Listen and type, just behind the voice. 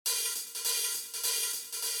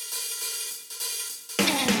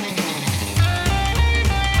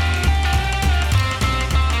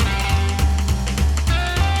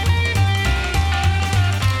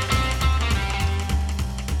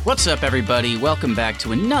What's up, everybody? Welcome back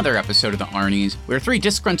to another episode of The Arnies. We're three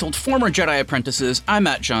disgruntled former Jedi apprentices. I'm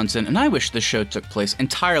Matt Johnson, and I wish this show took place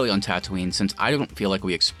entirely on Tatooine since I don't feel like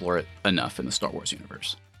we explore it enough in the Star Wars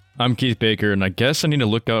universe. I'm Keith Baker, and I guess I need to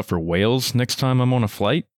look out for whales next time I'm on a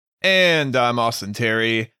flight. And I'm Austin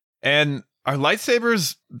Terry. And are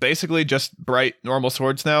lightsabers basically just bright, normal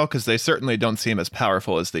swords now? Because they certainly don't seem as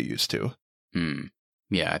powerful as they used to.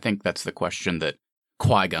 Yeah, I think that's the question that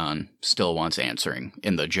Qui-Gon still wants answering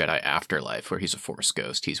in the Jedi Afterlife, where he's a Force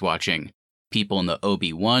ghost. He's watching people in the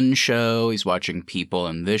Obi-Wan show. He's watching people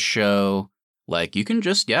in this show. Like, you can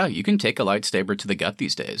take a lightsaber to the gut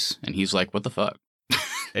these days. And he's like, what the fuck?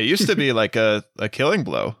 It used to be like a killing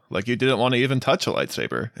blow. Like, you didn't want to even touch a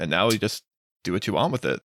lightsaber. And now you just do what you want with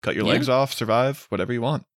it. Cut your legs off, survive, whatever you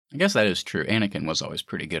want. I guess that is true. Anakin was always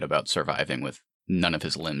pretty good about surviving with none of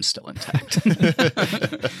his limbs still intact.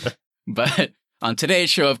 But on today's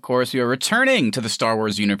show, of course, we are returning to the Star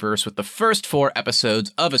Wars universe with the first 4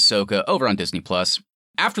 episodes of Ahsoka over on Disney+.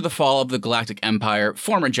 After the fall of the Galactic Empire,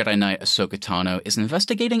 former Jedi Knight Ahsoka Tano is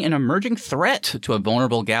investigating an emerging threat to a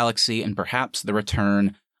vulnerable galaxy and perhaps the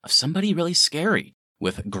return of somebody really scary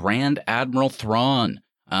with Grand Admiral Thrawn.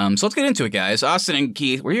 So let's get into it, guys. Austin and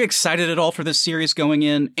Keith, were you excited at all for this series going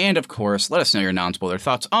in? And of course, let us know your non-spoiler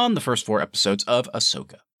thoughts on the first 4 episodes of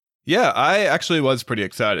Ahsoka. Yeah, I actually was pretty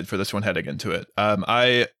excited for this one heading into it.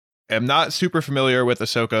 I am not super familiar with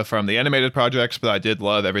Ahsoka from the animated projects, but I did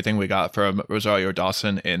love everything we got from Rosario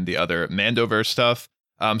Dawson in the other Mandoverse stuff.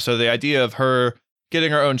 So the idea of her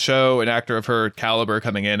getting her own show, an actor of her caliber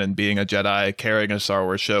coming in and being a Jedi carrying a Star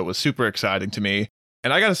Wars show was super exciting to me.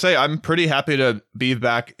 And I gotta say, I'm pretty happy to be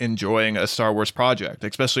back enjoying a Star Wars project,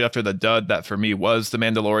 especially after the dud that for me was The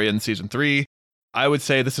Mandalorian Season 3. I would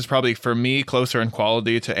say this is probably, for me, closer in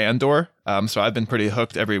quality to Andor. So I've been pretty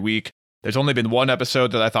hooked every week. There's only been one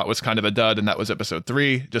episode that I thought was kind of a dud, and that was episode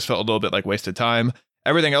 3. Just felt a little bit like wasted time.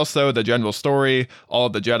 Everything else, though, the general story, all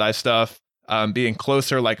of the Jedi stuff, being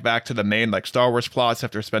closer, like back to the main, like Star Wars plots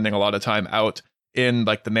after spending a lot of time out in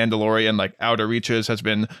like the Mandalorian, like outer reaches, has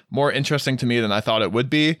been more interesting to me than I thought it would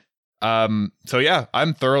be. So yeah,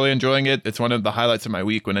 I'm thoroughly enjoying it. It's one of the highlights of my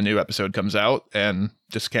week when a new episode comes out, and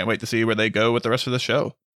just can't wait to see where they go with the rest of the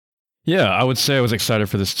show. Yeah, I would say I was excited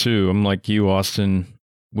for this too. I'm like you, Austin,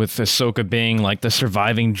 with Ahsoka being like the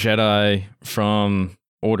surviving Jedi from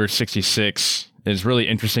Order 66 is really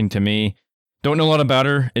interesting to me. Don't know a lot about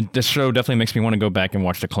her. This show definitely makes me want to go back and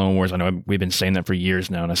watch the Clone Wars. I know we've been saying that for years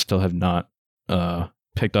now, and I still have not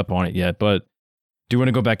picked up on it yet, but do want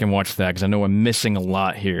to go back and watch that because I know I'm missing a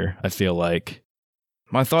lot here. I feel like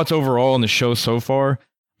my thoughts overall on the show so far,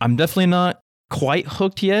 I'm definitely not quite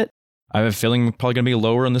hooked yet. I have a feeling I'm probably going to be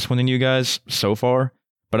lower on this one than you guys so far.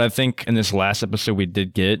 But I think in this last episode we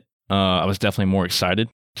did get, I was definitely more excited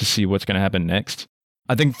to see what's going to happen next.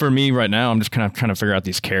 I think for me right now, I'm just kind of trying to figure out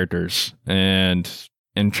these characters and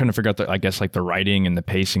trying to figure out the writing and the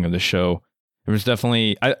pacing of the show. It was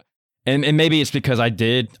definitely, And maybe it's because I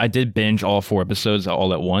did binge all 4 episodes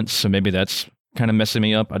all at once, so maybe that's kind of messing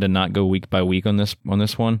me up. I did not go week by week on this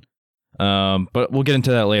one, but we'll get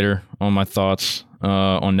into that later on my thoughts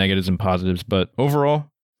on negatives and positives. But overall,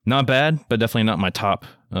 not bad, but definitely not my top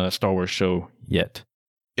Star Wars show yet.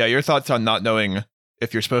 Yeah, your thoughts on not knowing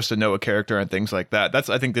if you're supposed to know a character and things like that. That's,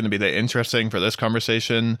 I think, going to be the interesting for this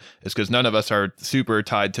conversation, is because none of us are super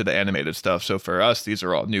tied to the animated stuff. So for us, these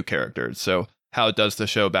are all new characters. So how does the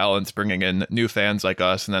show balance bringing in new fans like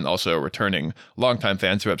us and then also returning longtime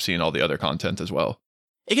fans who have seen all the other content as well?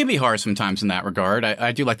 It can be hard sometimes in that regard.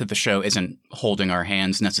 I do like that the show isn't holding our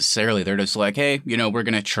hands necessarily. They're just like, hey, we're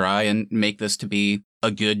going to try and make this to be a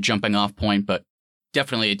good jumping off point. But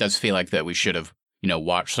definitely it does feel like that we should have,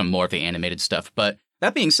 watched some more of the animated stuff. But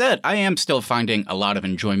that being said, I am still finding a lot of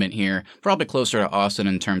enjoyment here, probably closer to Austin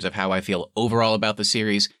in terms of how I feel overall about the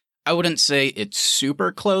series. I wouldn't say it's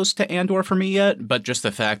super close to Andor for me yet, but just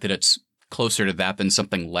the fact that it's closer to that than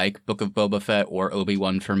something like Book of Boba Fett or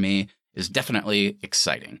Obi-Wan for me is definitely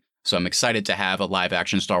exciting. So I'm excited to have a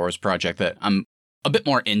live-action Star Wars project that I'm a bit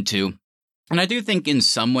more into. And I do think in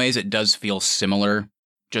some ways it does feel similar,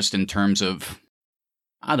 just in terms of,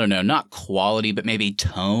 I don't know, not quality, but maybe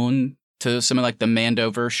tone to some of like the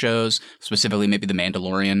Mandoverse shows, specifically maybe The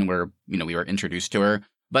Mandalorian, where, we were introduced to her.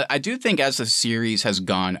 But I do think as the series has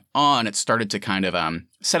gone on, it started to kind of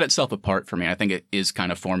set itself apart for me. I think it is kind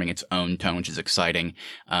of forming its own tone, which is exciting.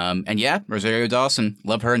 And yeah, Rosario Dawson,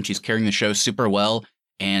 love her, and she's carrying the show super well.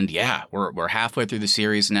 And yeah, we're halfway through the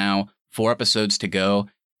series now, 4 episodes to go.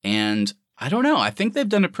 And I don't know, I think they've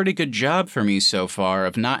done a pretty good job for me so far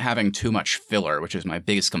of not having too much filler, which is my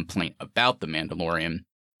biggest complaint about The Mandalorian.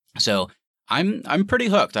 So I'm pretty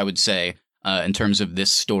hooked, I would say. in terms of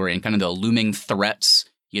this story and kind of the looming threats,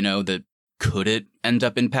 that could it end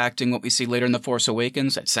up impacting what we see later in The Force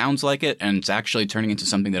Awakens? It sounds like it, and it's actually turning into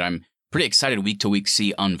something that I'm pretty excited week to week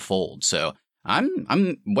see unfold. So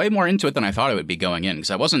I'm way more into it than I thought I would be going in,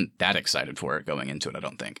 because I wasn't that excited for it going into it, I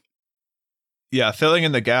don't think. Yeah, filling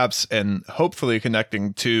in the gaps and hopefully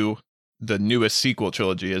connecting to the newest sequel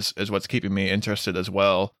trilogy is what's keeping me interested as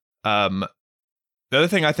well. The other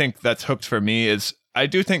thing I think that's hooked for me is I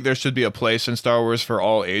do think there should be a place in Star Wars for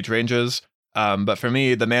all age ranges. But for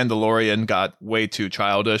me, The Mandalorian got way too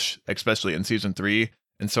childish, especially in season 3.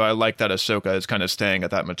 And so I like that Ahsoka is kind of staying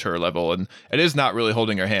at that mature level. And it is not really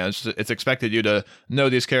holding your hands. It's expected you to know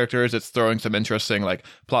these characters. It's throwing some interesting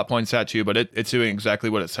plot points at you, but it's doing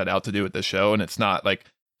exactly what it set out to do with the show. And it's not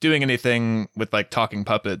doing anything with talking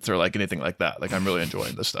puppets or anything like that. I'm really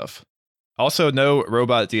enjoying this stuff. Also, no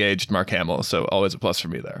robot de-aged Mark Hamill. So always a plus for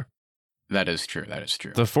me there. That is true. That is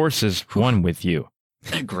true. The Force is one with you.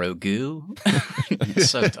 Grogu.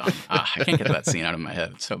 So dumb. I can't get that scene out of my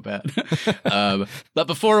head. It's so bad. But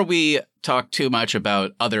before we talk too much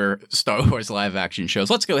about other Star Wars live action shows,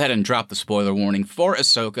 let's go ahead and drop the spoiler warning for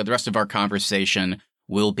Ahsoka. The rest of our conversation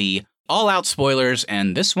will be all out spoilers,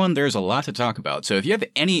 and this one, there's a lot to talk about. So if you have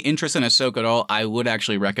any interest in Ahsoka at all, I would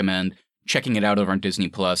actually recommend checking it out over on Disney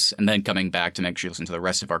Plus and then coming back to make sure you listen to the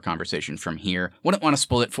rest of our conversation from here. Wouldn't want to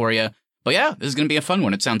spoil it for you. But yeah, this is going to be a fun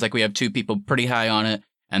one. It sounds like we have two people pretty high on it,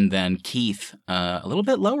 and then Keith a little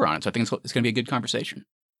bit lower on it. So I think it's going to be a good conversation.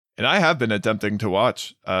 And I have been attempting to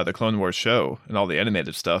watch the Clone Wars show and all the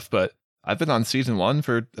animated stuff, but I've been on season 1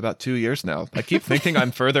 for about 2 years now. I keep thinking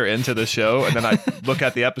I'm further into the show, and then I look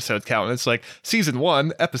at the episode count, and it's season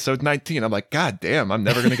 1, episode 19. I'm like, God damn, I'm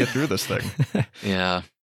never going to get through this thing. Yeah.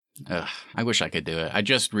 I wish I could do it. I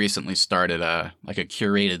just recently started a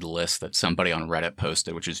curated list that somebody on Reddit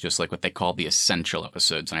posted, which is just what they call the essential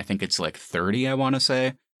episodes. And I think it's 30, I want to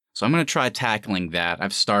say. So I'm going to try tackling that.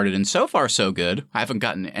 I've started, and so far so good. I haven't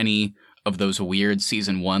gotten any of those weird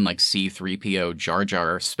season 1, C-3PO Jar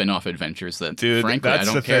Jar spin-off adventures that, dude, frankly, I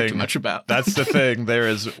don't care too much about. That's the thing. There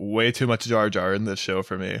is way too much Jar Jar in this show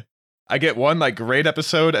for me. I get one great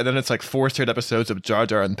episode, and then it's 4 straight episodes of Jar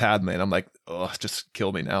Jar and Padme, and I'm like, oh, just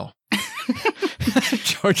kill me now.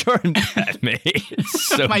 Jar Jar and Padme.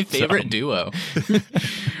 So my favorite duo.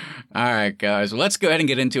 All right, guys. Well, let's go ahead and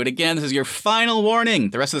get into it. Again, this is your final warning.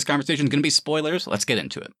 The rest of this conversation is going to be spoilers. Let's get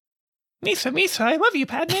into it. Misa, I love you,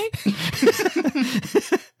 Padme.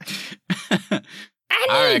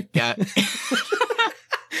 All right, guys.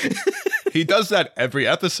 He does that every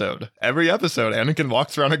episode. Every episode, Anakin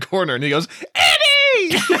walks around a corner and he goes,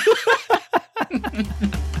 Annie!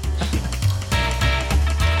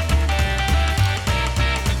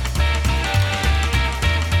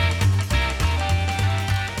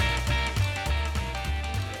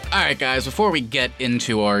 All right, guys, before we get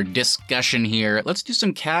into our discussion here, let's do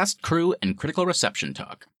some cast, crew, and critical reception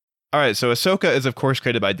talk. All right, so Ahsoka is, of course,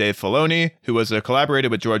 created by Dave Filoni, who was a collaborator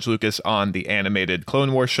with George Lucas on the animated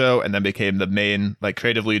Clone Wars show and then became the main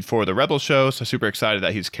creative lead for the Rebels show. So super excited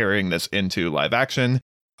that he's carrying this into live action.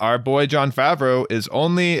 Our boy Jon Favreau is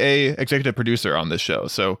only a executive producer on this show,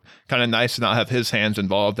 so kind of nice to not have his hands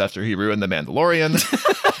involved after he ruined The Mandalorian.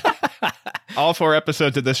 All 4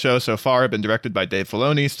 episodes of this show so far have been directed by Dave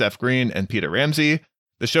Filoni, Steph Green, and Peter Ramsey.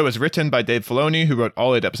 The show is written by Dave Filoni, who wrote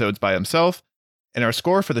all 8 episodes by himself. And our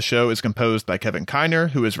score for the show is composed by Kevin Kiner,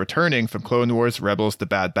 who is returning from Clone Wars, Rebels, The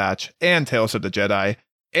Bad Batch, and Tales of the Jedi.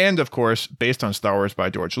 And, of course, based on Star Wars by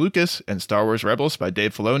George Lucas and Star Wars Rebels by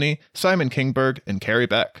Dave Filoni, Simon Kingberg, and Carrie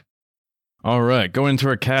Beck. All right, going into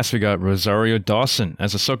our cast, we got Rosario Dawson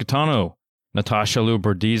as Ahsoka Tano, Natasha Liu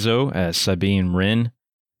Bordizzo as Sabine Wren,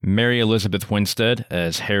 Mary Elizabeth Winstead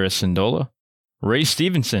as Hera Syndulla, Ray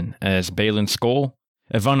Stevenson as Baylan Skoll,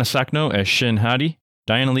 Ivana Sakno as Shin Hati,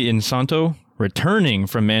 Diana Lee Insanto, returning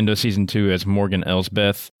from Mando Season 2 as Morgan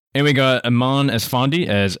Elsbeth, and we got Iman Esfandi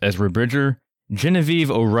as Ezra Bridger,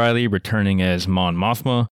 Genevieve O'Reilly returning as Mon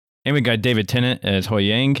Mothma, and we got David Tennant as Hoi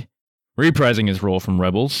Yang, reprising his role from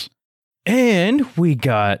Rebels, and we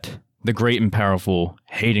got the great and powerful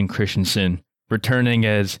Hayden Christensen returning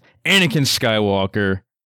as Anakin Skywalker,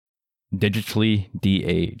 digitally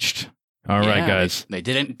de-aged. All right, guys. They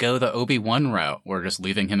didn't go the Obi-Wan route. We're just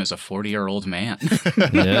leaving him as a 40-year-old man.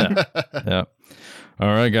 Yeah.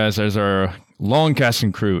 All right, guys. There's our long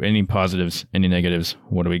casting crew. Any positives, any negatives?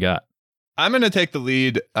 What do we got? I'm going to take the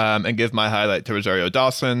lead and give my highlight to Rosario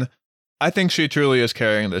Dawson. I think she truly is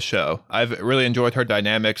carrying this show. I've really enjoyed her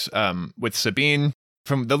dynamics with Sabine.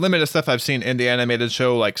 From the limited stuff I've seen in the animated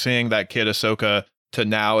show, seeing that kid Ahsoka to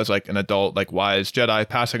now as an adult, wise Jedi,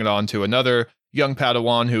 passing it on to another young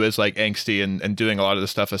Padawan who is like angsty and doing a lot of the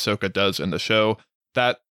stuff Ahsoka does in the show.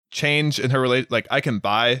 That change in her like I can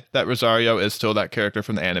buy that Rosario is still that character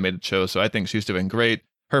from the animated show, so I think she's doing great.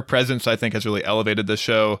 Her presence, I think, has really elevated the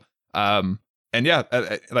show. And yeah,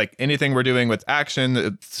 like anything we're doing with action,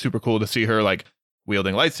 it's super cool to see her like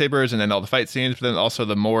wielding lightsabers and then all the fight scenes, but then also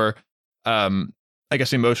the more, I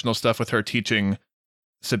guess, emotional stuff with her teaching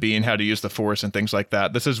Sabine how to use the Force and things like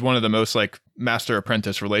that. This is one of the most like master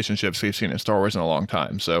apprentice relationships we've seen in Star Wars in a long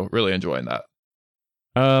time. So really enjoying that.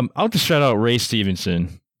 I'll just shout out Ray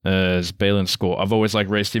Stevenson as Baylan Skoll. I've always liked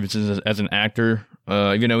Ray Stevenson as an actor.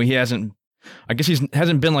 He hasn't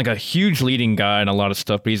been like a huge leading guy in a lot of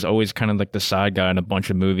stuff, but he's always kind of like the side guy in a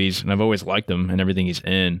bunch of movies, and I've always liked him and everything he's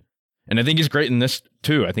in. And I think he's great in this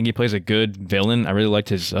too. I think he plays a good villain. I really liked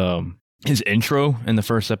his intro in the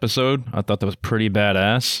first episode. I thought that was pretty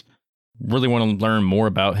badass. Really want to learn more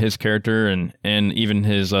about his character and even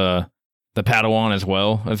his the Padawan as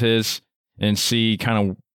well of his, and see kind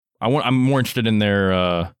of I'm more interested in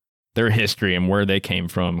their history and where they came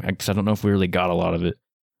from, because I don't know if we really got a lot of it.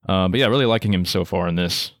 But yeah, really liking him so far in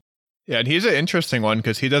this. Yeah, and he's an interesting one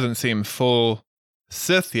because he doesn't seem full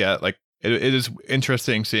Sith yet. Like it is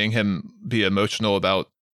interesting seeing him be emotional about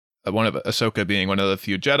one of Ahsoka being one of the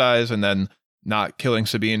few Jedis, and then not killing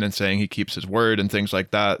Sabine and saying he keeps his word and things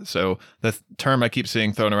like that. So the term I keep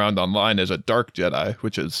seeing thrown around online is a dark Jedi,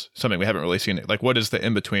 which is something we haven't really seen. Like, what is the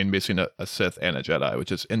in between between a Sith and a Jedi,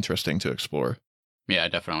 which is interesting to explore. Yeah,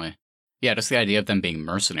 definitely. Yeah, just the idea of them being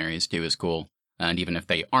mercenaries too is cool. And even if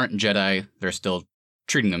they aren't Jedi, they're still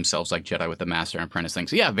treating themselves like Jedi with the master and apprentice thing.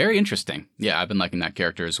 So yeah, very interesting. Yeah, I've been liking that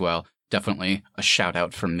character as well. Definitely a shout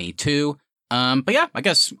out from me too. But yeah, I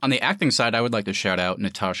guess on the acting side, I would like to shout out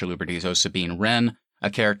Natasha Lubertizzo, Sabine Wren, a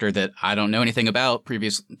character that I don't know anything about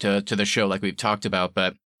previous to the show, like we've talked about,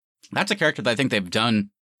 but that's a character that I think they've done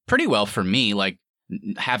pretty well for me, like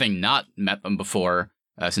having not met them before,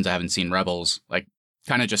 since I haven't seen Rebels, like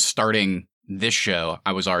kind of just starting this show,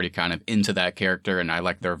 I was already kind of into that character, and I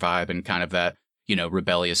like their vibe and kind of that,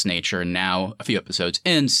 rebellious nature. And now, a few episodes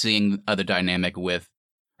in, seeing the dynamic with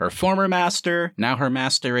her former master, now her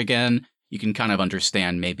master again, you can kind of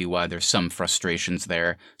understand maybe why there's some frustrations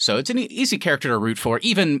there. So it's an easy character to root for,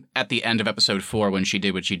 even at the end of episode 4 when she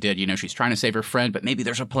did what she did. She's trying to save her friend, but maybe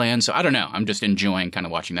there's a plan. So I don't know. I'm just enjoying kind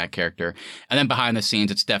of watching that character. And then behind the scenes,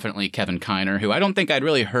 it's definitely Kevin Kiner, who I don't think I'd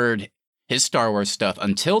really heard his Star Wars stuff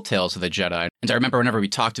until Tales of the Jedi. And I remember whenever we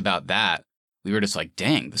talked about that, we were just like,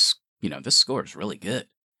 dang, this score is really good.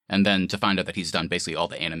 And then to find out that he's done basically all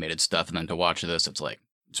the animated stuff, and then to watch this, it's like,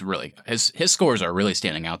 it's really, his scores are really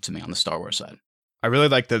standing out to me on the Star Wars side. I really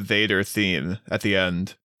like the Vader theme at the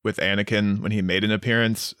end with Anakin when he made an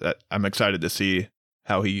appearance. I'm excited to see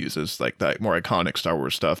how he uses like that more iconic Star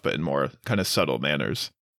Wars stuff, but in more kind of subtle manners.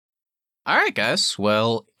 All right, guys.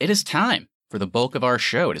 Well, it is time for the bulk of our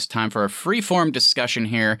show. It is time for a free-form discussion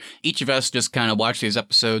here. Each of us just kind of watched these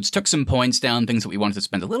episodes, took some points down, things that we wanted to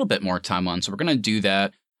spend a little bit more time on. So we're going to do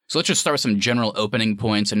that. So let's just start with some general opening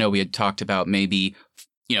points. I know we had talked about maybe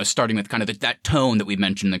starting with kind of that tone that we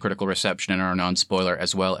mentioned in the critical reception and our non-spoiler,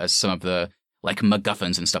 as well as some of the like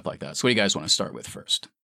MacGuffins and stuff like that. So what do you guys want to start with first?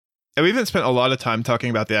 And we haven't spent a lot of time talking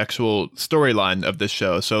about the actual storyline of this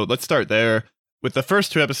show. So let's start there. With the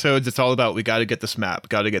first 2 episodes, it's all about we got to get this map.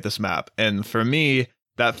 And for me,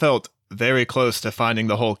 that felt very close to finding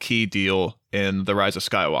the whole key deal in The Rise of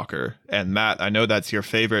Skywalker. And Matt, I know that's your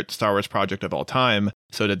favorite Star Wars project of all time.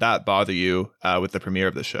 So did that bother you with the premiere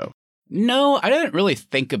of the show? No, I didn't really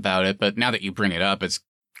think about it, but now that you bring it up, it's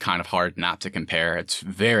kind of hard not to compare. It's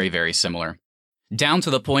very, very similar. Down to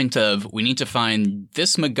the point of we need to find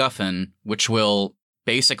this MacGuffin, which will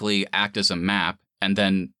basically act as a map, and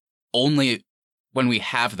then only when we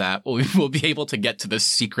have that, we'll be able to get to this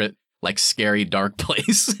secret, like, scary, dark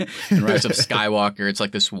place in Rise of Skywalker. It's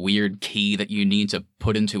like this weird key that you need to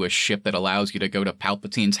put into a ship that allows you to go to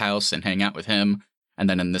Palpatine's house and hang out with him. And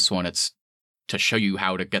then in this one, it's to show you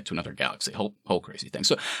how to get to another galaxy. Whole crazy thing.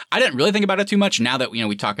 So I didn't really think about it too much. Now that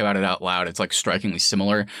we talk about it out loud, it's like strikingly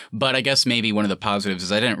similar. But I guess maybe one of the positives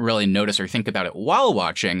is I didn't really notice or think about it while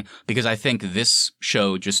watching, because I think this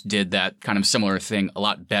show just did that kind of similar thing a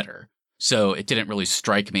lot better. So it didn't really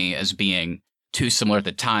strike me as being too similar at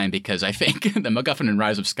the time, because I think the MacGuffin in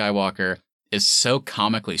Rise of Skywalker is so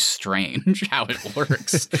comically strange how it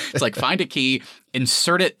works. It's like, find a key,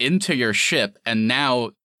 insert it into your ship, and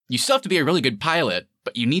now you still have to be a really good pilot,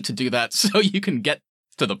 but you need to do that so you can get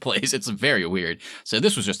to the place. It's very weird. So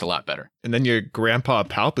this was just a lot better. And then your grandpa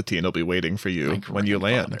Palpatine will be waiting for you when you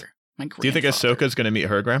land. Do you think Ahsoka's going to meet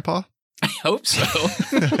her grandpa? I hope so.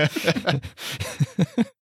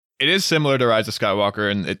 It is similar to Rise of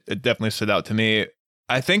Skywalker, and it definitely stood out to me.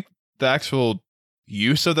 I think the actual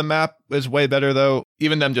use of the map is way better, though.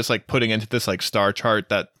 Even them just like putting into this like star chart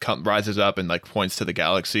that rises up and like points to the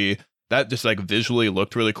galaxy, that just like visually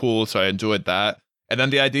looked really cool, so I enjoyed that. And then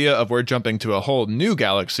the idea of we're jumping to a whole new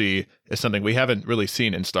galaxy is something we haven't really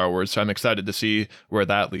seen in Star Wars, so I'm excited to see where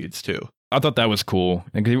that leads to. I thought that was cool.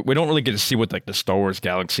 We don't really get to see what like the Star Wars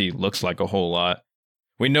galaxy looks like a whole lot.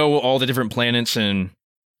 We know all the different planets, and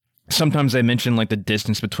sometimes they mention like the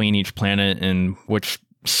distance between each planet and which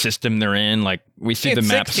system they're in. Like we see the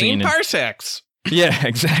map 16 scene. parsecs. Yeah,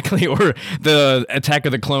 exactly. Or the Attack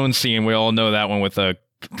of the Clones scene. We all know that one with trying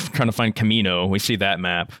to find Kamino. We see that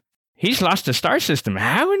map. He's lost a star system.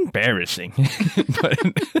 How embarrassing.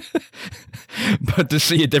 but to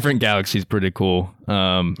see a different galaxy is pretty cool.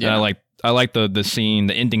 And I like the scene,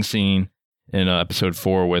 the ending scene in episode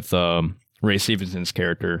 4 with Ray Stevenson's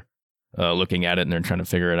character looking at it and they're trying to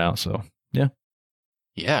figure it out. So, yeah.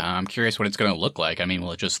 Yeah, I'm curious what it's going to look like. I mean,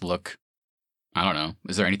 will it just look, I don't know.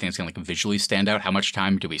 Is there anything that's going to like visually stand out? How much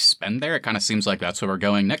time do we spend there? It kind of seems like that's where we're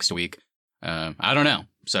going next week. I don't know.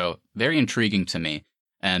 So very intriguing to me.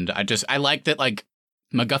 And I like that like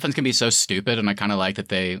MacGuffins can be so stupid. And I kind of like that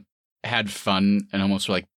they had fun and almost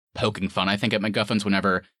like poking fun, I think, at MacGuffins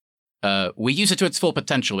whenever we use it to its full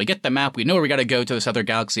potential. We get the map. We know where we got to go to this other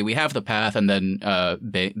galaxy. We have the path. And then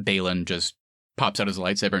Balin just pops out his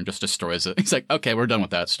lightsaber and just destroys it. He's like, okay, we're done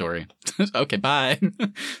with that story. Okay, bye.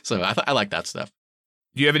 So I like that stuff.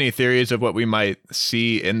 Do you have any theories of what we might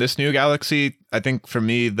see in this new galaxy? I think for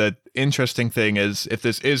me, the interesting thing is if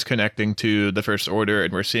this is connecting to the First Order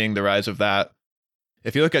and we're seeing the rise of that,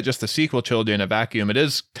 if you look at just the sequel trilogy in a vacuum, it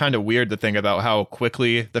is kind of weird to think about how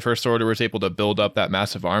quickly the First Order was able to build up that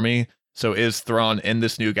massive army. So is Thrawn in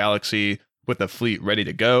this new galaxy with the fleet ready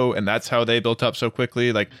to go? And that's how they built up so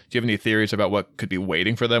quickly? Like, do you have any theories about what could be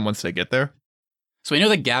waiting for them once they get there? So we know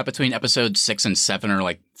the gap between episodes 6 and 7 are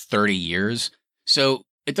like 30 years. So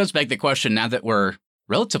it does beg the question, now that we're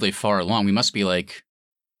relatively far along, we must be like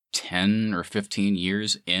 10 or 15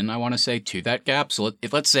 years in, I want to say, to that gap. So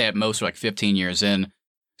if let's say at most we're like 15 years in.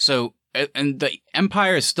 So, and the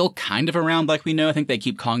Empire is still kind of around, like we know. I think they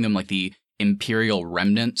keep calling them like the Imperial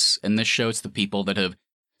Remnants in this show. It's the people that have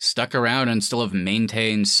stuck around and still have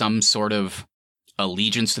maintained some sort of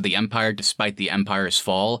allegiance to the Empire despite the Empire's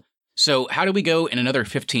fall. So how do we go in another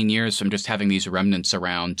 15 years from just having these remnants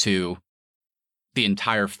around to the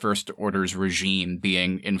entire First Order's regime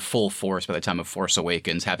being in full force by the time of Force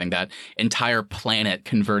Awakens, having that entire planet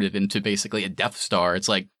converted into basically a Death Star? It's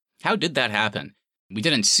like, how did that happen? We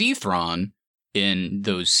didn't see Thrawn in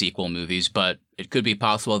those sequel movies, but it could be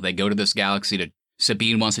possible they go to this galaxy to,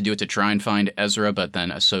 Sabine wants to do it to try and find Ezra, but then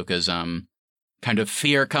Ahsoka's kind of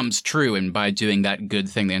fear comes true, and by doing that good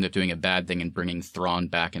thing, they end up doing a bad thing and bringing Thrawn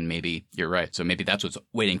back, and maybe you're right. So maybe that's what's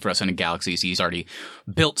waiting for us in a galaxy. So he's already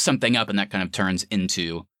built something up, and that kind of turns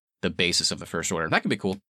into the basis of the First Order. That could be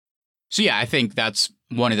cool. So yeah, I think that's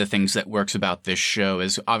one of the things that works about this show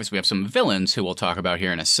is obviously we have some villains who we'll talk about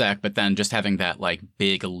here in a sec, but then just having that like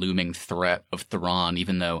big looming threat of Thrawn,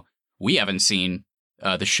 even though we haven't seen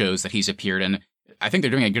the shows that he's appeared in. I think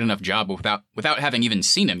they're doing a good enough job without having even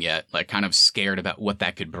seen him yet, like kind of scared about what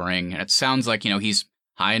that could bring. And it sounds like, he's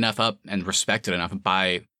high enough up and respected enough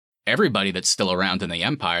by everybody that's still around in the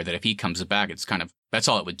Empire that if he comes back, it's kind of, that's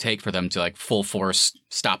all it would take for them to like full force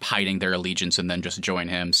stop hiding their allegiance and then just join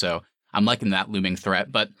him. So I'm liking that looming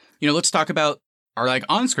threat. But, let's talk about our like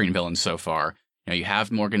on-screen villains so far. You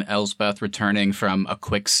have Morgan Elsbeth returning from a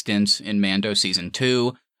quick stint in Mando season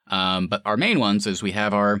 2. But our main ones is we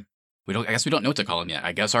have I guess we don't know what to call them yet.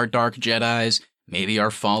 I guess our Dark Jedis, maybe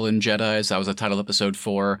our Fallen Jedis. That was the title of episode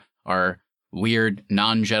 4. Our weird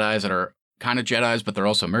non-Jedis that are kind of Jedis, but they're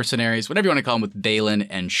also mercenaries. Whatever you want to call them with Balin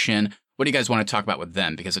and Shin. What do you guys want to talk about with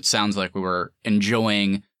them? Because it sounds like we were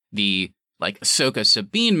enjoying the like Ahsoka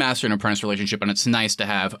Sabine Master and Apprentice relationship, and it's nice to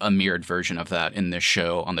have a mirrored version of that in this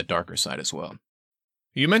show on the darker side as well.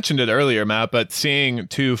 You mentioned it earlier, Matt, but seeing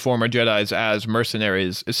 2 former Jedis as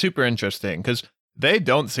mercenaries is super interesting because they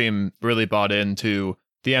don't seem really bought into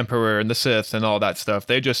the Emperor and the Sith and all that stuff.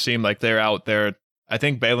 They just seem like they're out there. I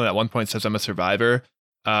think Balin at one point says, I'm a survivor.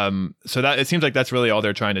 So that it seems like that's really all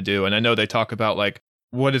they're trying to do. And I know they talk about like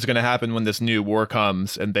what is going to happen when this new war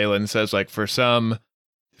comes. And Balin says like for some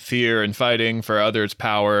fear and fighting, for others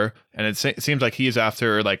power. And it seems like he's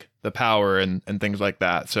after like the power and things like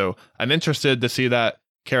that. So I'm interested to see that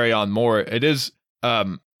carry on more. It is,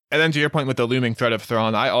 and then to your point with the looming threat of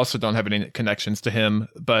Thrawn, I also don't have any connections to him,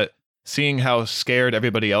 but seeing how scared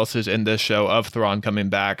everybody else is in this show of Thrawn coming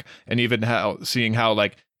back, and even seeing how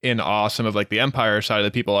like in awe some of like the Empire side of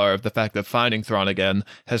the people are of the fact that finding Thrawn again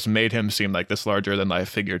has made him seem like this larger than life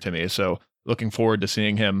figure to me. So looking forward to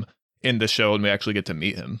seeing him in the show and we actually get to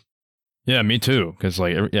meet him. Yeah, me too. Because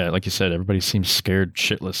like you said, everybody seems scared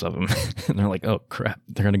shitless of him, and they're like, "Oh crap,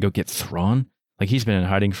 they're gonna go get Thrawn? Like he's been in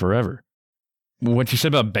hiding forever." What you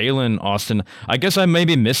said about Balin, Austin, I guess I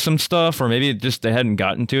maybe missed some stuff, or maybe just they hadn't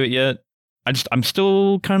gotten to it yet. I'm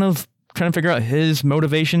still kind of trying to figure out his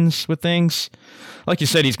motivations with things. Like you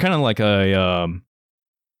said, he's kind of like a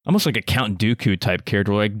almost like a Count Dooku type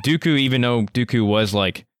character. Like Dooku, even though Dooku was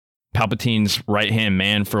like Palpatine's right hand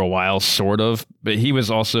man for a while, sort of, but he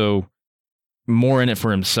was also more in it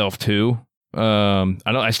for himself too.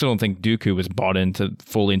 I still don't think Dooku was bought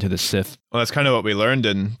fully into the Sith. Well, that's kind of what we learned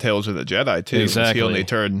in Tales of the Jedi too. Exactly. He only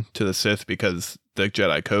turned to the Sith because the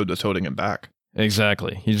Jedi Code was holding him back.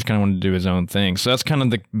 Exactly. He just kind of wanted to do his own thing. So that's kind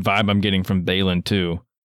of the vibe I'm getting from Balin too.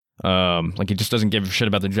 Like he just doesn't give a shit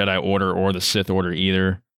about the Jedi Order or the Sith Order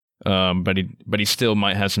either. But he still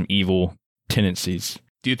might have some evil tendencies.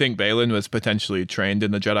 Do you think Balin was potentially trained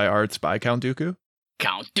in the Jedi arts by Count Dooku?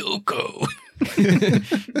 Count Dooku.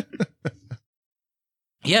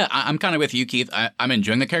 Yeah, I'm kind of with you, Keith. I'm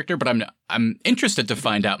enjoying the character, but I'm interested to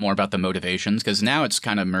find out more about the motivations, because now it's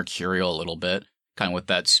kind of mercurial a little bit, kind of with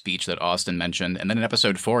that speech that Austin mentioned. And then in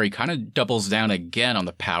episode 4, he kind of doubles down again on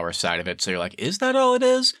the power side of it. So you're like, is that all it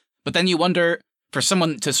is? But then you wonder, for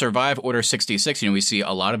someone to survive Order 66, we see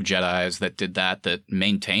a lot of Jedis that did that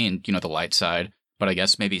maintained, the light side. But I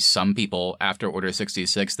guess maybe some people after Order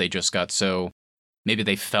 66, they just got so... Maybe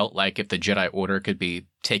they felt like if the Jedi Order could be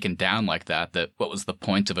taken down like that what was the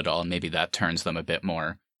point of it all? And maybe that turns them a bit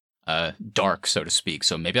more dark, so to speak.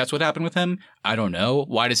 So maybe that's what happened with him. I don't know.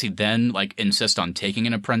 Why does he then insist on taking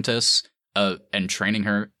an apprentice and training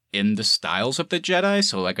her in the styles of the Jedi?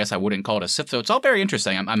 So I guess I wouldn't call it a Sith. So it's all very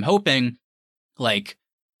interesting. I'm hoping they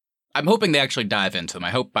actually dive into them.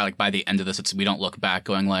 I hope by the end of this, we don't look back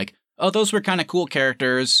going like, oh, those were kind of cool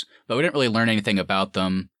characters, but we didn't really learn anything about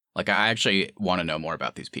them. I actually want to know more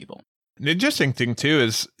about these people. The interesting thing, too,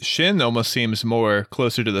 is Shin almost seems more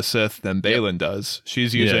closer to the Sith than Balin does.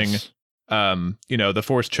 She's using, the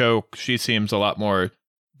Force choke. She seems a lot more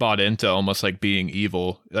bought into almost like being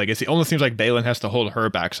evil. It almost seems like Balin has to hold her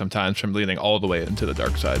back sometimes from leaning all the way into the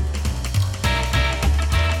dark side.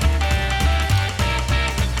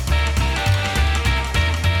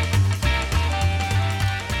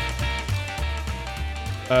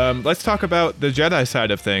 Let's talk about the Jedi side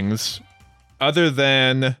of things. Other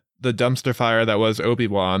than the dumpster fire that was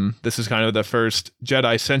Obi-Wan, this is kind of the first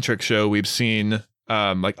Jedi-centric show we've seen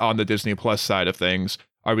on the Disney Plus side of things.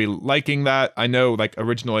 Are we liking that? I know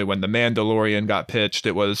originally when The Mandalorian got pitched,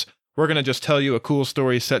 it was, we're going to just tell you a cool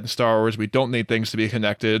story set in Star Wars. We don't need things to be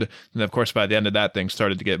connected. And of course, by the end of that, things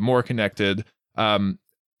started to get more connected.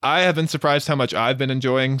 I have been surprised how much I've been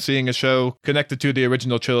enjoying seeing a show connected to the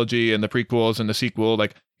original trilogy and the prequels and the sequel.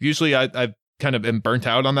 Usually I've kind of been burnt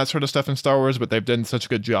out on that sort of stuff in Star Wars, but they've done such a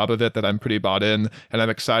good job of it that I'm pretty bought in, and I'm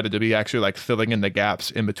excited to be actually filling in the gaps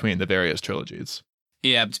in between the various trilogies.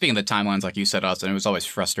 Yeah, speaking of the timelines, like you said, Austin, it was always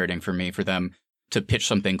frustrating for me for them to pitch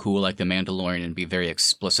something cool like The Mandalorian and be very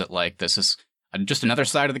explicit this is just another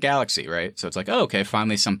side of the galaxy, right? So it's oh, okay,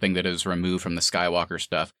 finally something that is removed from the Skywalker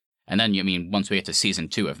stuff. And then, once we get to season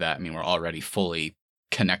 2 of that, we're already fully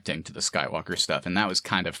connecting to the Skywalker stuff. And that was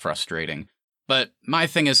kind of frustrating. But my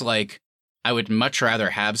thing is, I would much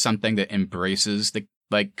rather have something that embraces the,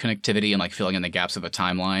 connectivity and, filling in the gaps of a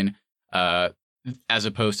timeline, as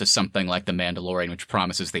opposed to something like The Mandalorian, which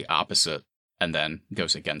promises the opposite and then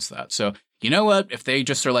goes against that. So, you know what? If they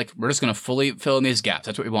just are we're just going to fully fill in these gaps,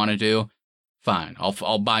 that's what we want to do, fine.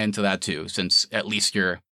 I'll buy into that too, since at least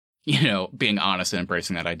you're being honest and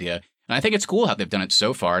embracing that idea. And I think it's cool how they've done it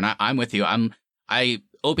so far. And I'm with you.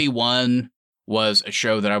 Obi-Wan was a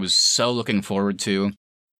show that I was so looking forward to,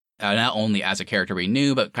 not only as a character we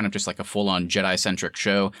knew, but kind of just a full-on Jedi-centric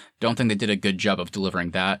show. Don't think they did a good job of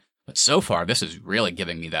delivering that. But so far, this is really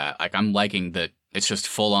giving me that. I'm liking that it's just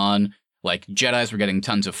full-on. Jedis, we're getting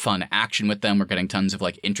tons of fun action with them. We're getting tons of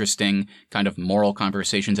interesting kind of moral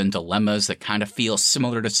conversations and dilemmas that kind of feel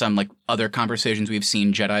similar to some other conversations we've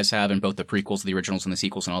seen Jedis have in both the prequels, the originals, and the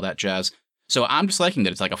sequels and all that jazz. So I'm just liking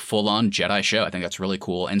that it's a full-on Jedi show. I think that's really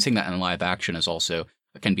cool. And seeing that in live action is also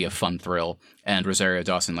can be a fun thrill. And Rosario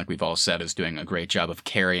Dawson, like we've all said, is doing a great job of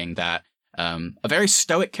carrying that. A very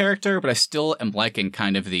stoic character, but I still am liking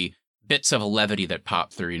kind of the bits of levity that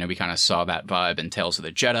pop through. We kind of saw that vibe in Tales of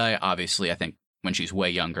the Jedi. Obviously, I think when she's way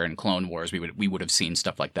younger in Clone Wars, we would have seen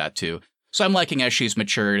stuff like that too. So I'm liking as she's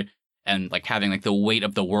matured and having the weight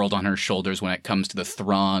of the world on her shoulders when it comes to the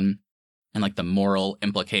Thrawn and like the moral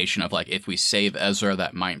implication of like, if we save Ezra,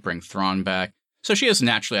 that might bring Thrawn back. So she is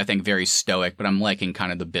naturally, I think, very stoic, but I'm liking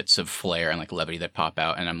kind of the bits of flair and like levity that pop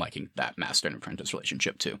out, and I'm liking that master and apprentice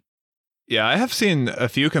relationship too. Yeah, I have seen a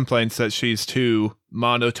few complaints that she's too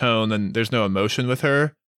monotone and there's no emotion with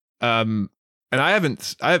her. And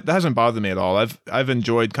that hasn't bothered me at all. I've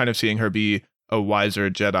enjoyed kind of seeing her be a wiser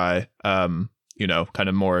Jedi, kind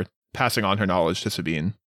of more passing on her knowledge to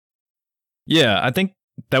Sabine. Yeah, I think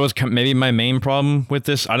that was maybe my main problem with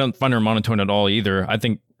this. I don't find her monotone at all either. I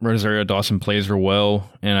think Rosario Dawson plays her well,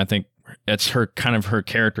 and I think it's her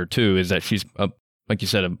character too, is that she's, like you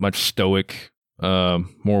said, a much stoic,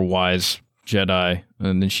 more wise Jedi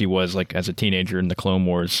than she was like as a teenager in the Clone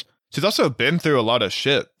Wars. She's also been through a lot of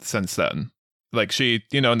shit since then. Like she,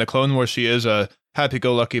 in the Clone Wars, she is a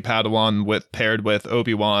happy-go-lucky Padawan paired with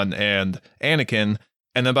Obi-Wan and Anakin.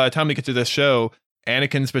 And then by the time we get to this show,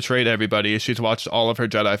 Anakin's betrayed everybody. She's watched all of her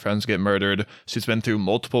Jedi friends get murdered. She's been through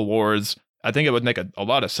multiple wars. I think it would make a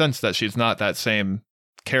lot of sense that she's not that same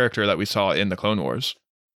character that we saw in the Clone Wars.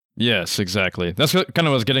 Yes, exactly. That's what kind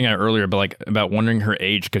of what I was getting at earlier, but like about wondering her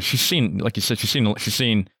age, because she's seen, like you said, she's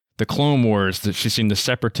seen the Clone Wars, that she's seen the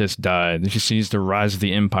Separatists die, then she sees the rise of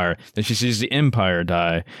the Empire, then she sees the Empire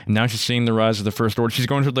die, and now she's seeing the rise of the First Order. She's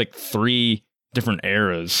going through like 3 different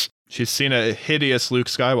eras. She's seen a hideous Luke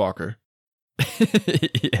Skywalker.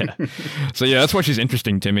 Yeah. So yeah, that's why she's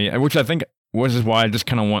interesting to me, which I think is why I just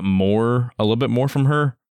kind of want a little bit more from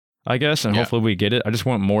her, I guess, and hopefully we get it. I just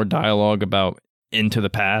want more dialogue about into the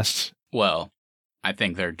past. Well, I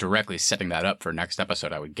think they're directly setting that up for next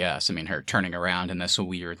episode, I would guess. I mean, her turning around in this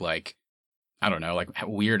weird, like, I don't know, like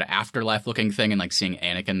weird afterlife looking thing, and like seeing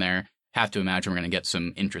Anakin there. Have to imagine we're going to get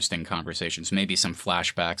some interesting conversations, maybe some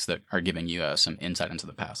flashbacks that are giving you some insight into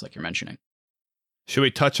the past, like you're mentioning. Should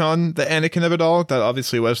we touch on the Anakin of it all? That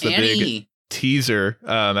obviously was the big teaser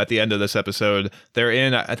at the end of this episode. They're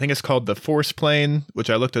in, I think it's called the Force Plane, which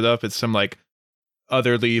I looked it up. It's some like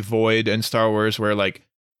otherly void in Star Wars where like,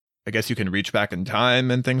 I guess you can reach back in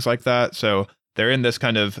time and things like that. So they're in this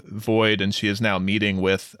kind of void, and she is now meeting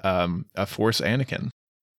with a Force Anakin.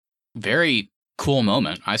 Very cool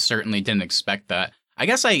moment. I certainly didn't expect that. I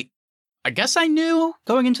guess I knew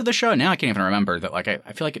going into the show. Now I can't even remember that. Like I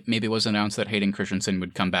feel like it maybe was announced that Hayden Christensen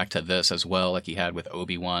would come back to this as well, like he had with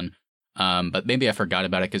Obi-Wan. But maybe I forgot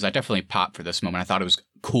about it because I definitely popped for this moment. I thought it was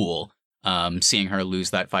cool seeing her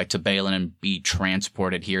lose that fight to Balin and be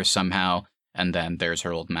transported here somehow. And then there's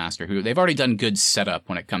her old master, who they've already done good setup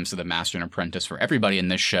when it comes to the master and apprentice for everybody in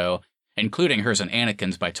this show, including hers and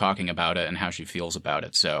Anakin's, by talking about it and how she feels about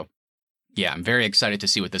it. So yeah, I'm very excited to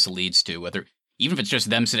see what this leads to, even if it's just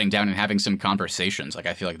them sitting down and having some conversations. Like,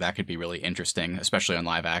 I feel like that could be really interesting, especially on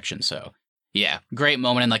live action. So yeah, great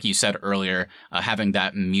moment. And like you said earlier, having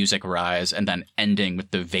that music rise and then ending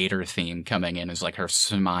with the Vader theme coming in as like her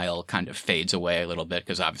smile kind of fades away a little bit,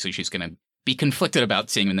 because obviously she's going to be conflicted about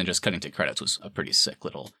seeing him, and then just cutting to credits was a pretty sick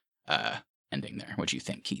little ending there. What do you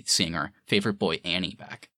think, Keith, seeing our favorite boy Annie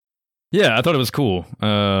back? Yeah, I thought it was cool.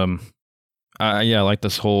 I like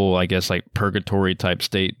this whole, I guess, like purgatory type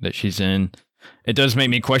state that she's in. It does make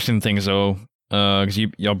me question things though, because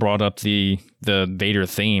y'all brought up the Vader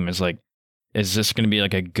theme. Is like, is this going to be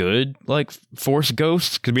like a good like Force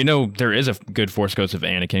ghost? Because we know there is a good Force ghost of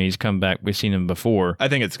Anakin. He's come back. We've seen him before. I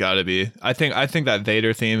think it's got to be. I think that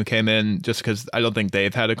Vader theme came in just because I don't think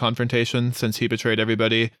they've had a confrontation since he betrayed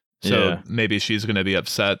everybody. So maybe she's going to be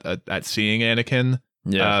upset at seeing Anakin.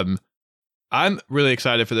 Yeah. I'm really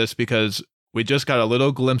excited for this because we just got a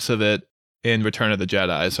little glimpse of it in Return of the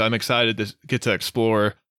Jedi. So I'm excited to get to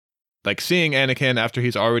explore like seeing Anakin after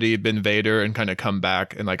he's already been Vader and kind of come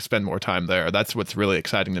back and like spend more time there. That's what's really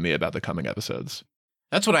exciting to me about the coming episodes.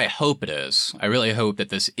 That's what I hope it is. I really hope that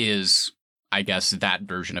this is, I guess, that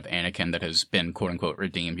version of Anakin that has been quote unquote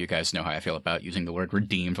redeemed. You guys know how I feel about using the word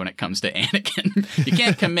redeemed when it comes to Anakin. You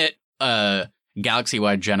can't commit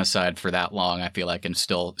galaxy-wide genocide for that long, I feel like, and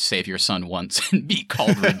still save your son once and be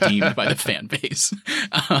called redeemed by the fan base.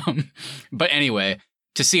 But anyway,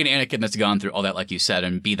 to see an Anakin that's gone through all that, like you said,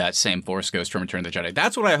 and be that same Force ghost from Return of the Jedi,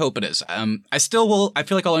 that's what I hope it is. I still will. I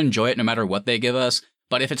feel like I'll enjoy it no matter what they give us.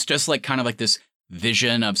 But if it's just like kind of like this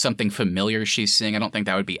vision of something familiar she's seeing, I don't think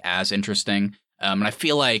that would be as interesting. And I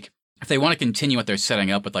feel like if they want to continue what they're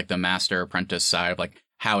setting up with like the master apprentice side of like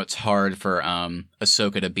how it's hard for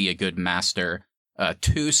Ahsoka to be a good master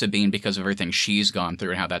to Sabine because of everything she's gone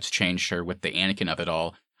through and how that's changed her with the Anakin of it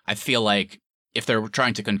all, I feel like if they're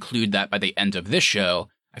trying to conclude that by the end of this show,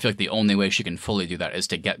 I feel like the only way she can fully do that is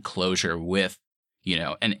to get closure with, you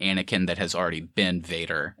know, an Anakin that has already been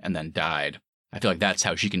Vader and then died. I feel like that's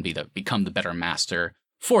how she can become the better master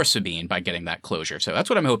for Sabine, by getting that closure. So that's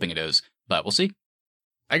what I'm hoping it is. but we'll see.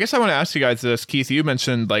 I guess I want to ask you guys this. Keith, you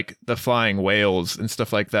mentioned like the flying whales and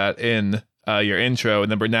stuff like that in your intro, and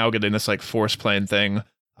then we're now getting this like force plane thing.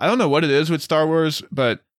 I don't know what it is with Star Wars,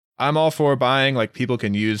 but I'm all for buying, like, people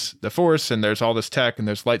can use the force and there's all this tech and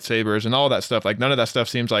there's lightsabers and all that stuff. Like, none of that stuff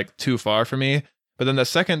seems like too far for me. But then the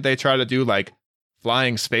second they try to do like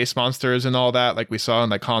flying space monsters and all that, like we saw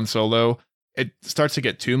in like Han Solo, it starts to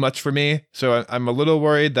get too much for me. So I'm a little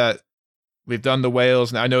worried that we've done the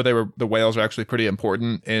whales, and I know the whales are actually pretty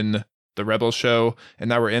important in the Rebels show, and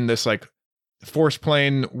now we're in this like force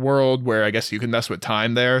plane world where I guess you can mess with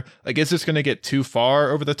time there. Like, is this going to get too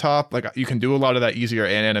far over the top? Like, you can do a lot of that easier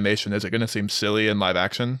in animation. Is it going to seem silly in live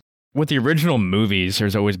action? With the original movies,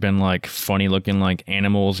 there's always been like funny looking like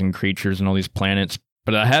animals and creatures and all these planets.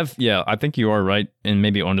 But I think you are right, and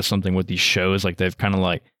maybe onto something with these shows. Like, they've kind of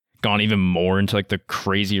like gone even more into like the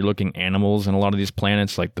crazier looking animals in a lot of these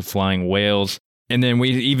planets, like the flying whales. And then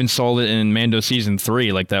we even saw it in Mando season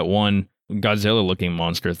 3, like that one Godzilla looking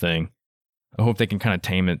monster thing. I hope they can kind of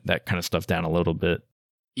tame that kind of stuff down a little bit.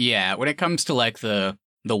 Yeah, when it comes to like the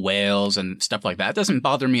whales and stuff like that, it doesn't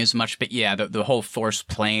bother me as much. But yeah, the whole force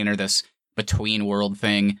plane or this between world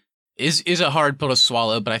thing is a hard pill to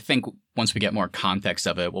swallow. But I think once we get more context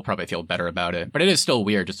of it, we'll probably feel better about it. But it is still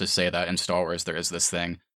weird just to say that in Star Wars there is this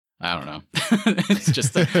thing. I don't know. It's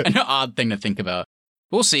just an odd thing to think about.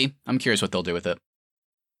 We'll see. I'm curious what they'll do with it.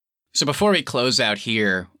 So before we close out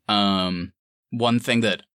here, one thing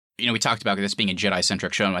that, we talked about this being a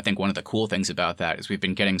Jedi-centric show, and I think one of the cool things about that is we've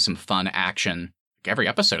been getting some fun action, every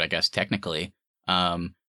episode, I guess, technically,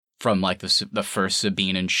 from like the first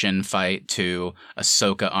Sabine and Shin fight to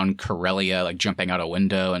Ahsoka on Corellia, like jumping out a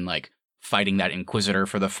window and like fighting that Inquisitor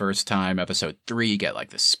for the first time. Episode 3, you get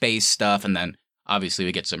like the space stuff, and then obviously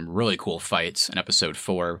we get some really cool fights in episode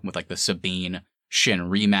 4 with like the Sabine Shin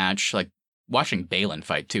rematch. Like, watching Balin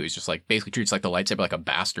fight too, he's just like basically treats like the lightsaber like a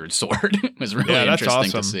bastard sword. It was really that's interesting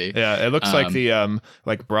awesome to see. Yeah, it looks like the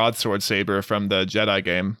like broadsword saber from the Jedi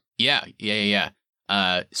game. Yeah.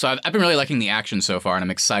 So I've been really liking the action so far, and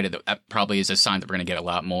I'm excited that probably is a sign that we're going to get a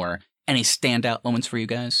lot more. Any standout moments for you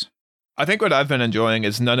guys? I think what I've been enjoying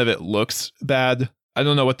is none of it looks bad. I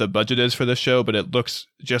don't know what the budget is for this show, but it looks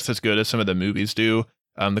just as good as some of the movies do.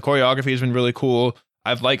 The choreography has been really cool.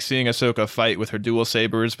 I've liked seeing Ahsoka fight with her dual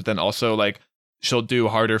sabers, but then also like she'll do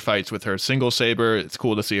harder fights with her single saber. It's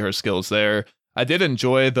cool to see her skills there. I did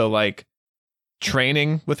enjoy the like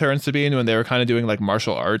training with her and Sabine when they were kind of doing like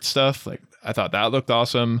martial arts stuff. Like, I thought that looked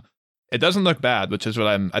awesome. It doesn't look bad, which is what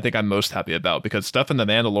I think I'm most happy about, because stuff in The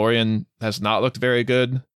Mandalorian has not looked very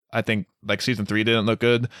good. I think like season 3 didn't look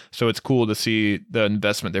good. So it's cool to see the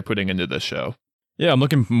investment they're putting into this show. Yeah, I'm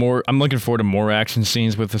looking forward to more action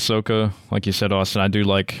scenes with Ahsoka. Like you said, Austin, I do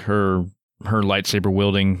like her lightsaber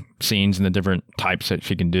wielding scenes and the different types that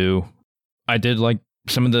she can do. I did like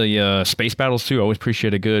some of the space battles too. I always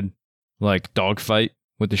appreciate a good like dogfight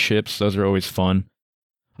with the ships. Those are always fun.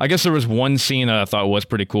 I guess there was one scene that I thought was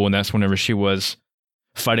pretty cool, and that's whenever she was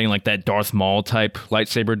fighting like that Darth Maul type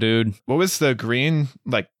lightsaber dude. What was the green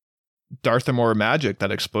like Darth Maul magic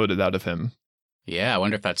that exploded out of him? Yeah, I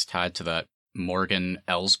wonder if that's tied to that Morgan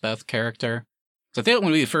Elsbeth character. So I think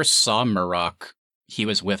when we first saw Marok, he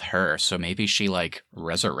was with her, so maybe she like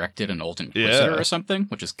resurrected an old Inquisitor or something,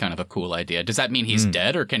 which is kind of a cool idea. Does that mean he's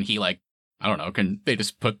dead, or can he like, I don't know, can they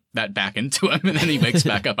just put that back into him and then he wakes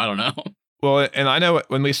back up? I don't know. Well, and I know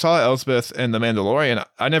when we saw Elsbeth in The Mandalorian,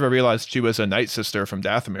 I never realized she was a Night Sister from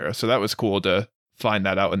Dathomir, so that was cool to find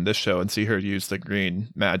that out in this show and see her use the green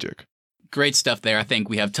magic. Great stuff there. I think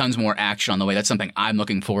we have tons more action on the way. That's something I'm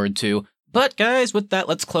looking forward to. But guys, with that,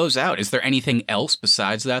 let's close out. Is there anything else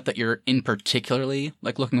besides that you're in particularly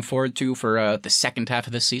like looking forward to for the second half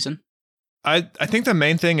of this season? I think the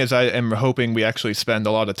main thing is I am hoping we actually spend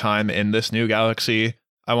a lot of time in this new galaxy.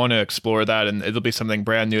 I want to explore that, and it'll be something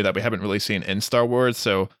brand new that we haven't really seen in Star Wars.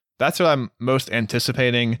 So that's what I'm most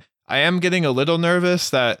anticipating. I am getting a little nervous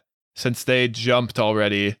that since they jumped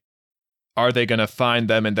already, are they going to find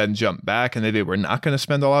them and then jump back? And maybe we're not going to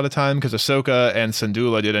spend a lot of time, because Ahsoka and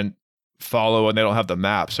Syndulla didn't follow and they don't have the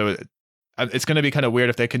map. So it's going to be kind of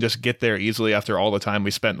weird if they can just get there easily after all the time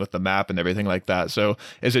we spent with the map and everything like that. So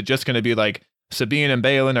is it just going to be like Sabine and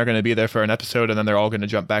Balin are going to be there for an episode and then they're all going to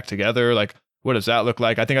jump back together? Like, what does that look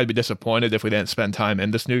like? I think I'd be disappointed if we didn't spend time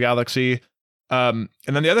in this new galaxy. And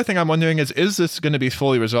then the other thing I'm wondering is this going to be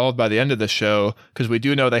fully resolved by the end of the show? Because we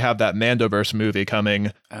do know they have that Mandoverse movie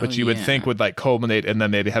coming, which you would think would like culminate in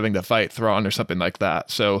them maybe having to fight Thrawn or something like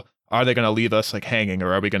that. So are they going to leave us like hanging,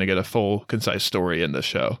 or are we going to get a full, concise story in this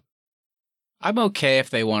show? I'm okay if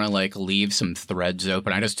they want to like leave some threads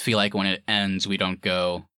open. I just feel like when it ends, we don't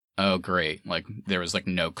go, Oh, great. Like, there was, like,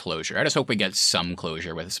 no closure. I just hope we get some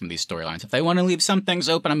closure with some of these storylines. If they want to leave some things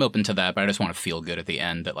open, I'm open to that, but I just want to feel good at the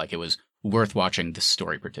end that, like, it was worth watching this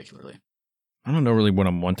story particularly. I don't know really what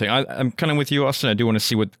I'm wanting. I'm kind of with you, Austin. I do want to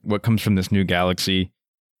see what comes from this new galaxy.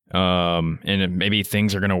 And maybe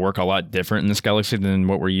things are going to work a lot different in this galaxy than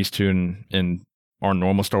what we're used to in our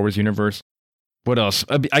normal Star Wars universe. What else?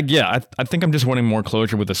 I think I'm just wanting more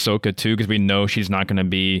closure with Ahsoka too, because we know she's not going to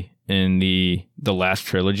be in the last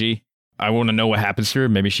trilogy. I want to know what happens to her.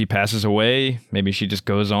 Maybe she passes away. Maybe she just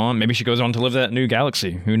goes on. Maybe she goes on to live that new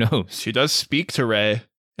galaxy. Who knows? She does speak to Rey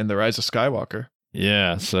in The Rise of Skywalker.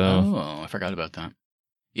 Yeah, so... Oh, I forgot about that.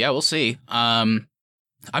 Yeah, we'll see. I'm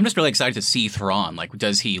just really excited to see Thrawn. Like,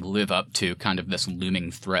 does he live up to kind of this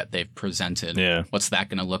looming threat they've presented? Yeah. What's that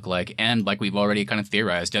going to look like? And like we've already kind of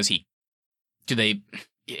theorized, it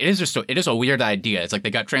is a weird idea. It's like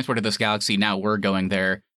they got transported to this galaxy, now we're going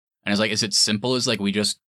there. And it's like, is it simple as like we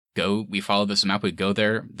just go, we follow this map, we go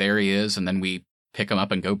there he is, and then we pick him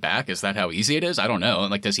up and go back? Is that how easy it is? I don't know.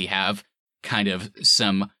 Like, does he have kind of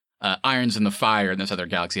some irons in the fire in this other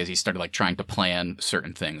galaxy as he started like trying to plan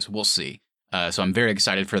certain things? We'll see. So I'm very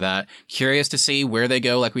excited for that. Curious to see where they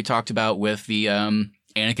go, like we talked about with the Anakin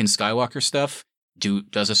Skywalker stuff.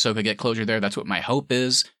 Does Ahsoka get closure there? That's what my hope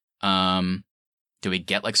is. Do we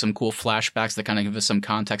get like some cool flashbacks that kind of give us some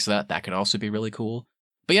context to that? That could also be really cool.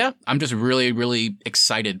 But yeah, I'm just really, really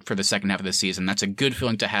excited for the second half of the season. That's a good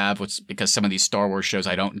feeling to have, because some of these Star Wars shows,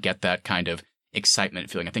 I don't get that kind of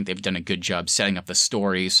excitement feeling. I think they've done a good job setting up the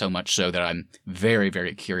story, so much so that I'm very,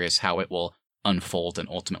 very curious how it will unfold and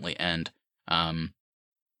ultimately end.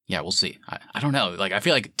 Yeah, we'll see. I don't know. Like, I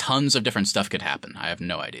feel like tons of different stuff could happen. I have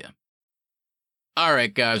no idea. All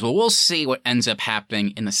right, guys. Well, we'll see what ends up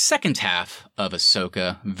happening in the second half of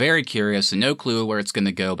Ahsoka. Very curious. No clue where it's going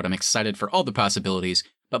to go, but I'm excited for all the possibilities.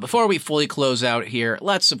 But before we fully close out here,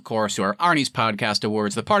 let's, of course, do our Arnie's Podcast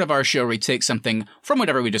Awards, the part of our show where we take something from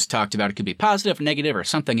whatever we just talked about. It could be positive, negative, or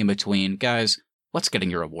something in between. Guys, what's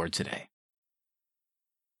getting your award today?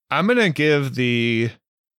 I'm going to give the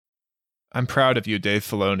I'm Proud of You, Dave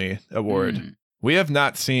Filoni award. We have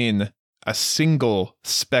not seen a single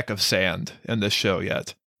speck of sand in this show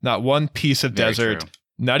yet. Not one piece of desert, true.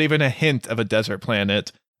 Not even a hint of a desert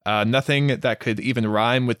planet. Nothing that could even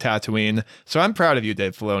rhyme with Tatooine. So I'm proud of you,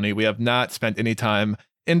 Dave Filoni. We have not spent any time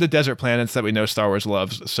in the desert planets that we know Star Wars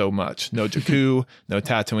loves so much. No Jakku, no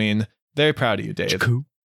Tatooine. Very proud of you, Dave. Jakku.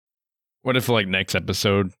 What if, like, next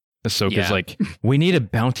episode, Ahsoka's like, we need a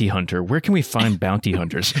bounty hunter. Where can we find bounty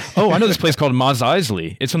hunters? Oh, I know this place called Mos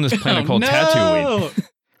Eisley. It's on this planet called Tatooine.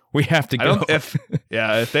 We have to go.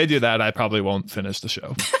 If they do that, I probably won't finish the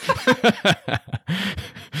show.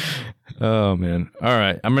 Oh, man. All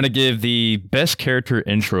right. I'm going to give the Best Character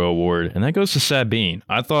Intro Award, and that goes to Sabine.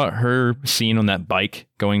 I thought her scene on that bike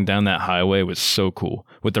going down that highway was so cool.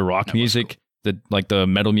 With the rock music, cool. the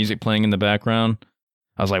metal music playing in the background.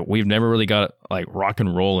 I was like, we've never really got like rock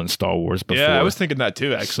and roll in Star Wars before. Yeah, I was thinking that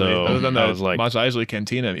too, actually. So, other than the like, Mos Eisley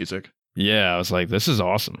Cantina music. Yeah, I was like, this is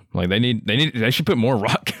awesome. Like they should put more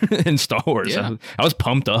rock in Star Wars. Yeah. I was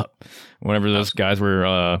pumped up whenever those guys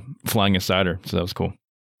were flying inside her. So that was cool.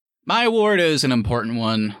 My award is an important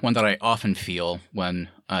one that I often feel when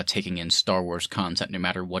taking in Star Wars content, no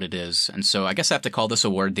matter what it is. And so I guess I have to call this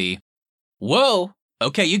award the, whoa,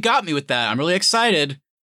 okay, you got me with that. I'm really excited.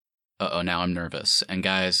 Uh-oh, now I'm nervous. And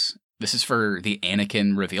guys, this is for the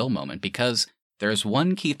Anakin reveal moment, because there's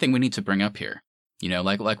one key thing we need to bring up here. You know,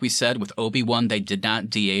 like we said, with Obi-Wan, they did not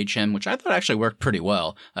de-age him, which I thought actually worked pretty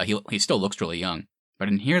well. He still looks really young. But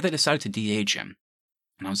in here, they decided to de-age him.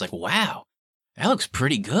 And I was like, wow, that looks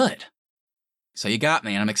pretty good. So you got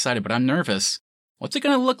me, and I'm excited, but I'm nervous. What's it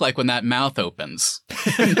going to look like when that mouth opens?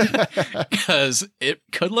 Because it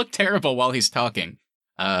could look terrible while he's talking,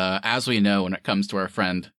 as we know when it comes to our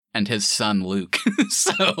friend and his son, Luke.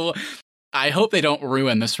 So I hope they don't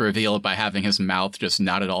ruin this reveal by having his mouth just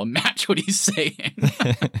not at all match what he's saying.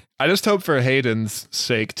 I just hope for Hayden's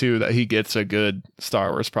sake, too, that he gets a good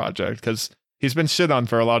Star Wars project, because he's been shit on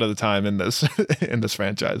for a lot of the time in this in this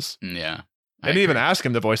franchise. Yeah. I didn't even ask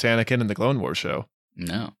him to voice Anakin in the Clone Wars show.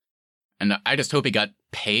 No. And I just hope he got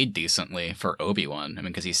paid decently for Obi-Wan. I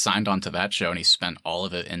mean, because he signed on to that show and he spent all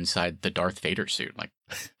of it inside the Darth Vader suit. Like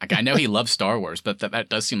I know he loves Star Wars, but that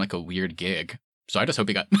does seem like a weird gig. So I just hope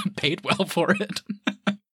he got paid well for it.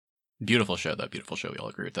 Beautiful show, though. Beautiful show. We all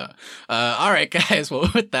agree with that. All right, guys. Well,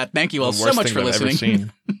 with that, thank you all so much for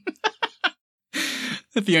listening.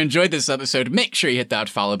 If you enjoyed this episode, make sure you hit that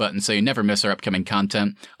follow button so you never miss our upcoming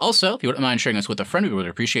content. Also, if you wouldn't mind sharing us with a friend, we would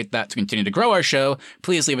appreciate that to continue to grow our show.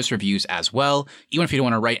 Please leave us reviews as well. Even if you don't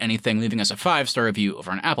want to write anything, leaving us a 5-star review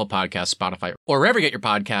over on Apple Podcasts, Spotify, or wherever you get your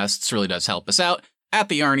podcasts really does help us out. At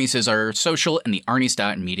The Arnie's is our social, and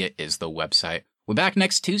thearnie's.media is the website. We're back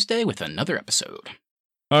next Tuesday with another episode.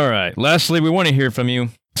 All right. Lastly, we want to hear from you.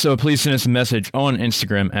 So please send us a message on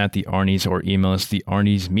Instagram at The Arnie's or email us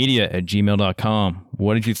thearniesmedia@gmail.com.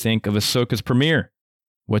 What did you think of Ahsoka's premiere?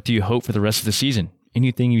 What do you hope for the rest of the season?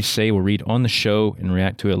 Anything you say we'll read on the show and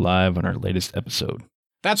react to it live on our latest episode.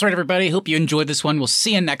 That's right, everybody. Hope you enjoyed this one. We'll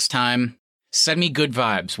see you next time. Send me good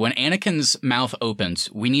vibes. When Anakin's mouth opens,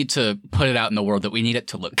 we need to put it out in the world that we need it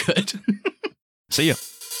to look good. See ya.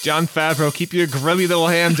 Jon Favreau, keep your grubby little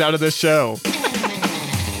hands out of this show.